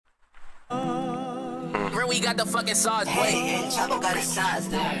Rixhrell, we got the fucking sauce, boy. Hey, Chapo got his size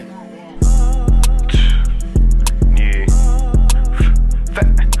there. Yeah. Fat.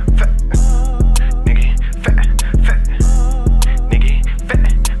 Nigga, fat. Nigga, fat.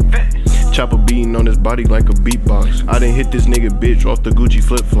 Chopper beating on his body like a beatbox. I done hit this nigga bitch off the Gucci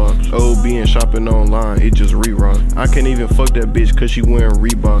flip-flops. OB and shopping online, it just re-rock. I can't even fuck that bitch cause she wearing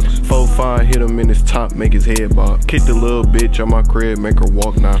Reeboks. 4-5 hit him in his top, make his head bop. Kick the little bitch out my crib, make her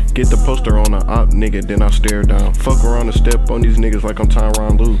walk now. Get the poster on a op nigga, then I stare down. Fuck around and step on these niggas like I'm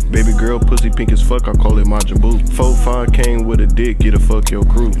Tyron Lue. Baby girl pussy pink as fuck, I call it Majin Buu. 4-5 came with a dick, get a fuck your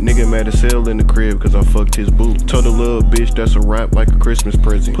crew. Nigga mad as hell in the crib cause I fucked his boo. Told the little bitch that's a rap like a Christmas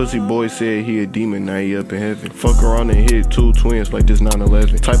present. Pussy boy said he a demon, now he up in heaven. Fuck around and hit 2 twins like this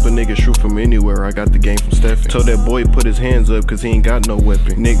 9/11. Type of nigga shoot from anywhere, I got the game from Stephen. Told that boy put his hands up cause he ain't got no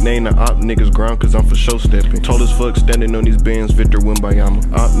weapon. Nickname the op niggas ground cause I'm for show stepping. Tall as fuck standing on these bands, Victor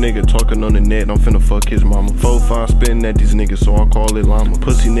Wimbayama. Op nigga talking on the net, I'm finna fuck his mama. 4-5 spitting at these niggas, so I call it llama.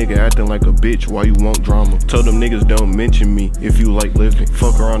 Pussy nigga acting like a bitch, why you want drama? Told them niggas don't mention me if you like living.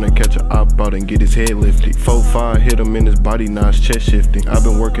 Fuck around and catch a op out and get his head lifted. 4-5 hit him in his body, now his chest shifting. I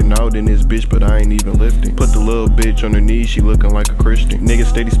been working out in this bitch, but I ain't even lifting. Put the little bitch on her knees, she looking like a Christian. Nigga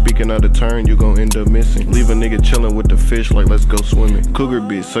steady speaking out of turn, you gon' end up missing. Leave a nigga chilling with the fish like let's go swimming. Cougar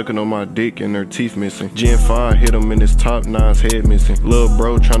bitch sucking on my dick and her teeth missing. Gen 5 hit him in his top, now his head missing. Lil'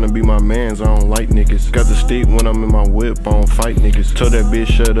 bro tryna be my mans, I don't like niggas. Got the stick when I'm in my whip, I don't fight niggas. Told that bitch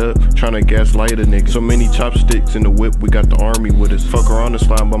shut up, tryna gaslight a nigga. So many chopsticks in the whip, we got the army with us. Fuck around and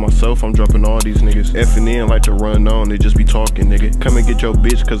slide by myself, I'm dropping all these niggas. Effing in like to run on, they just be talking nigga. Come and get your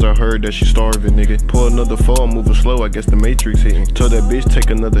bitch cause I heard that she starving nigga. Pull another fall, moving slow, I guess the Matrix hitting. Told that bitch take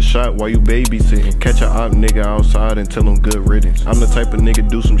another shot while you babysitting. Catch a op nigga outside and tell him good riddance. I'm the type of nigga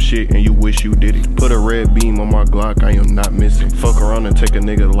do some shit and you wish you did it. Put a red beam on my Glock, I am not missing. Fuck around and take a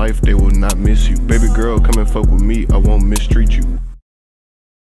nigga life, they will not miss you. Baby girl, come and fuck with me, I won't mistreat you.